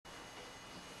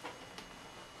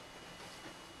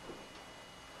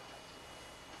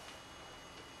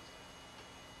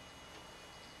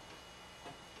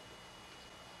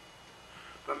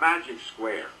magic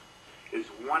square is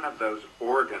one of those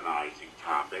organizing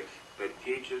topics that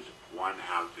teaches one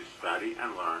how to study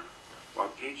and learn while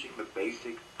teaching the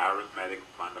basic arithmetic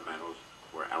fundamentals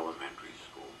for elementary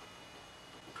school.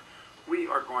 We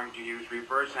are going to use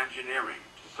reverse engineering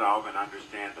to solve and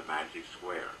understand the magic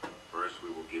square. First, we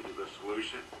will give you the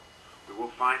solution. We will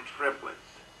find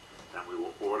triplets. Then we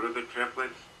will order the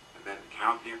triplets and then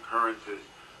count the occurrences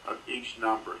of each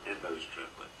number in those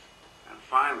triplets. And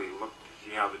finally, look to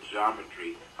see how the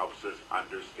geometry helps us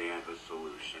understand the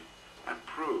solution and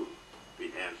prove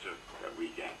the answer that we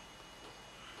get.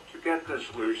 To get the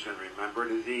solution, remember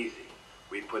it is easy.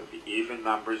 We put the even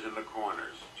numbers in the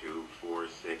corners, 2, 4,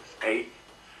 6, 8,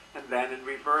 and then in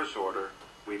reverse order,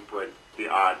 we put the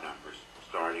odd numbers,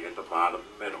 starting at the bottom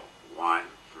middle, 1,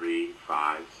 3,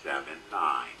 5, 7,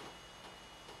 9.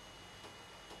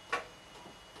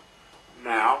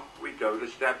 Now we go to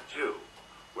step 2,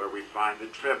 where we find the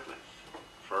triplets,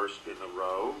 first in the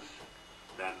rows,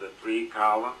 then the 3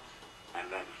 columns,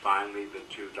 and then finally the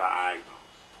 2 diagonals.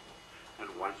 And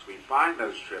once we find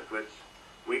those triplets,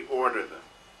 we order them,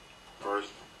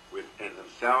 first within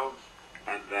themselves,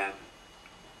 and then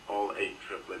all 8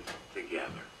 triplets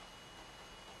together.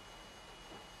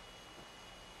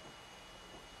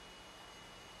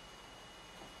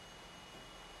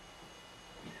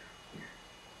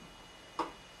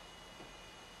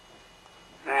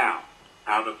 Now,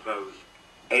 out of those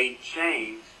 8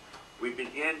 chains, we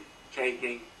begin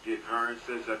taking the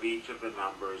occurrences of each of the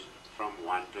numbers from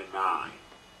 1 to 9.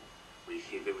 We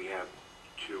see that we have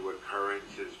 2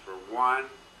 occurrences for 1,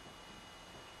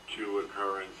 2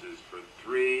 occurrences for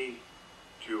 3,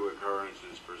 2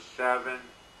 occurrences for 7,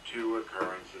 2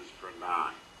 occurrences for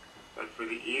 9. But for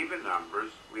the even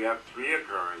numbers, we have 3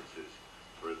 occurrences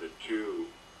for the 2,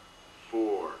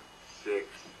 4, 6,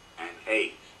 and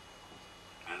 8.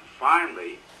 And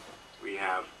finally, we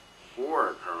have 4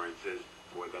 occurrences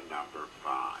for the number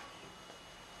 5.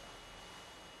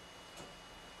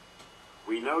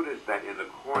 We notice that in the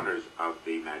corners of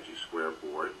the magic square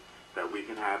board that we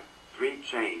can have 3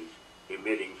 chains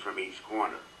emitting from each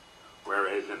corner,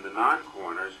 whereas in the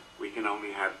non-corners we can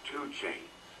only have 2 chains,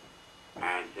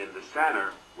 and in the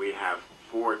center we have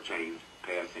 4 chains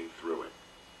passing through it.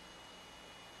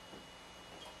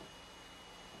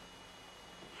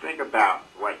 Think about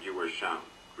what you were shown.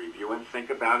 Review and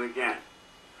think about it again.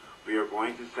 We are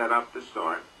going to set up the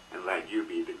start and let you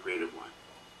be the creative one.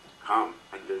 Come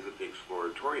and visit the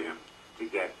Exploratorium to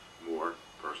get more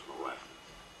personal lessons.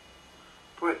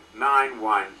 Put 9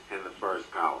 ones in the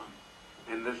first column.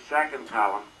 In the second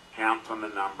column, count from the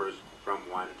numbers from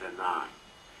 1 to 9.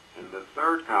 In the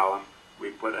third column, we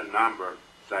put a number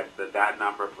such that that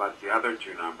number plus the other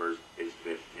 2 numbers is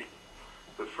 15.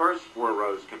 The first 4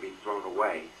 rows can be thrown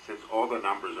away since all the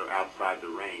numbers are outside the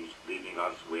range, leaving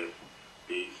us with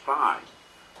these 5.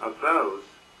 Of those,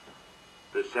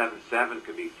 the 7, 7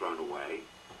 can be thrown away,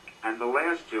 and the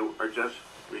last 2 are just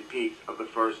repeats of the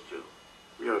first 2.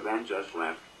 We are then just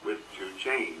left with 2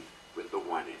 chains with the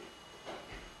 1 in it.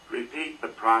 Repeat the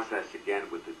process again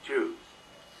with the 2's,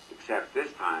 except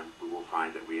this time we will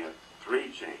find that we have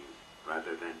 3 chains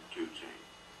rather than 2 chains.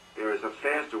 There is a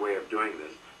faster way of doing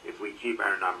this if we keep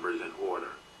our numbers in order.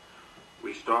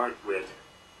 We start with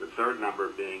the third number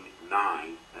being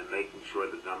 9 and making sure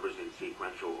the numbers in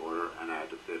sequential order and add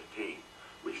to 15.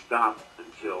 We stop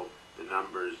until the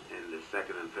numbers in the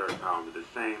second and third column are the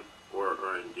same or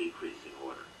are in decreasing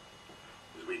order.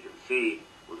 As we can see,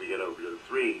 when we get over to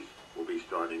the 3's, we'll be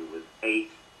starting with 8,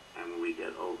 and when we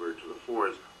get over to the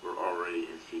 4's, we're already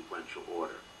in sequential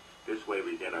order. This way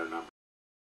we get our number.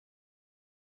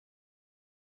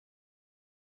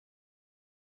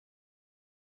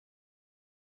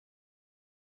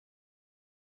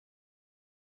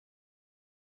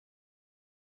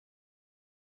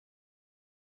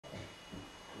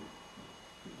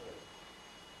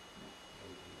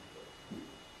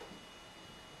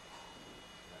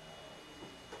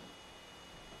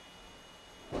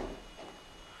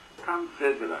 Come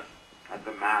visit us at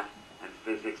the Math and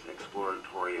Physics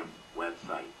Exploratorium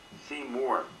website. See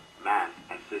more math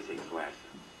and physics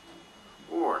lessons.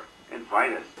 Or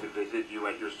invite us to visit you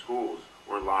at your schools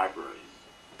or libraries.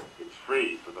 It's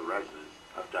free for the residents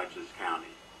of Dutchess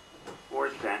County. Or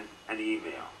send an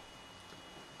email.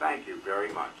 Thank you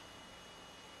very much.